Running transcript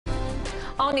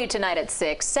All new tonight at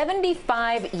 6.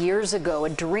 75 years ago, a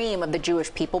dream of the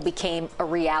Jewish people became a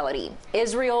reality.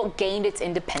 Israel gained its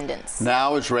independence.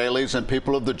 Now Israelis and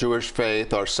people of the Jewish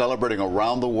faith are celebrating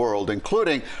around the world,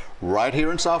 including right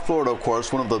here in South Florida, of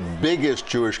course, one of the biggest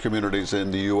Jewish communities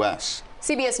in the U.S.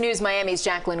 CBS News Miami's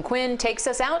Jacqueline Quinn takes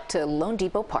us out to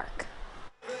loanDepot Park.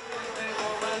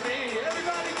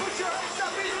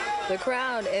 The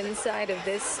crowd inside of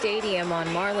this stadium on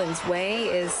Marlins Way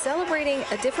is celebrating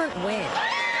a different win.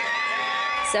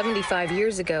 75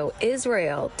 years ago,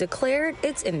 Israel declared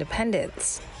its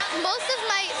independence. Most of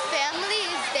my family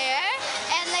is there,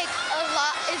 and a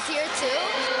lot is here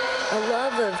too. A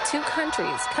love of two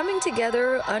countries coming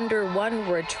together under one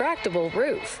retractable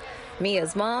roof.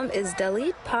 Mia's mom is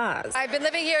Dalit Paz. I've been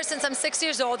living here since I'm 6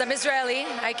 years old. I'm Israeli.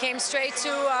 I came straight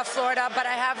to Florida, but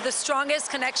I have the strongest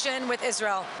connection with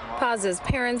Israel. Paz's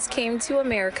parents came to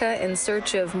America in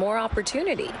search of more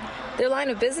opportunity. Their line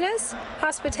of business?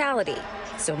 Hospitality.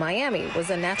 So Miami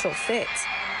was a natural fit.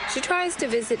 She tries to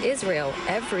visit Israel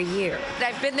every year.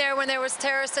 I've been there when there was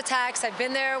terrorist attacks. I've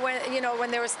been there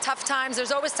when there was tough times.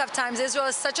 There's always tough times. Israel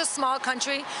is such a small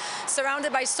country,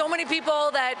 surrounded by so many people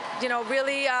that,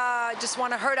 really just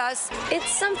want to hurt us. It's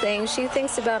something she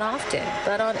thinks about often,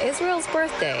 but on Israel's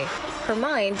birthday, her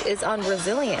mind is on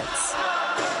resilience.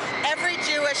 Every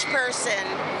Jewish person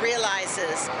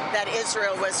realizes that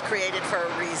Israel was created for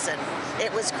a reason.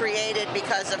 It was created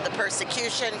because of the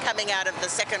persecution coming out of the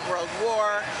Second World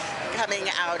War, coming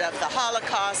out of the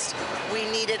Holocaust. We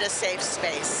needed a safe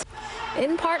space.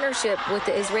 In partnership with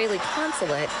the Israeli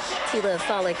consulate, Tila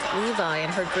Falik Levi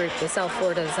and her group, the South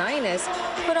Florida Zionists,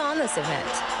 put on this event.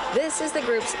 This is the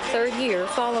group's third year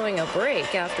following a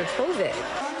break after COVID.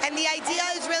 And the idea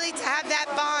is really to have that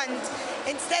bond.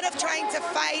 Instead of trying to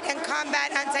fight and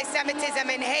combat anti-Semitism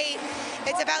and hate,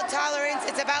 it's about tolerance,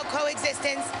 it's about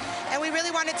coexistence, and we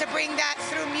really wanted to bring that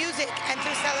through music and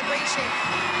through celebration.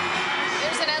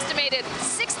 There's an estimated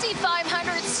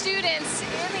 6,500 students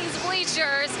in these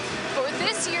bleachers for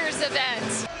this year's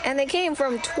event. And they came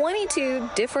from 22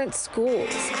 different schools.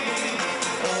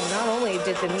 And not only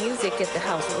did the music get the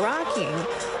house rocking,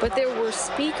 but there were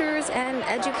speakers and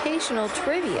educational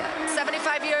trivia.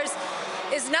 75 years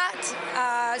is not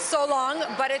so long,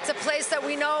 but it's a place that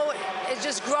we know is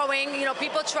just growing.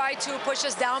 People try to push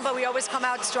us down, but we always come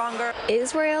out stronger.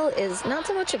 Israel is not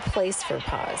so much a place for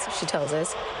Paz, she tells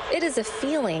us. It is a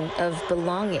feeling of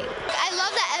belonging. I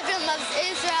love that everyone loves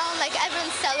Israel,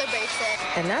 everyone celebrates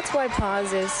it. And that's why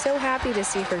Paz is so happy to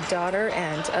see her daughter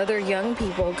and other young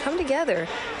people come together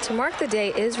to mark the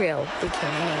day Israel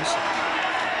became a nation.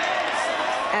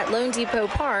 At loanDepot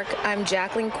Park, I'm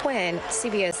Jacqueline Quinn,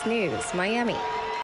 CBS News, Miami.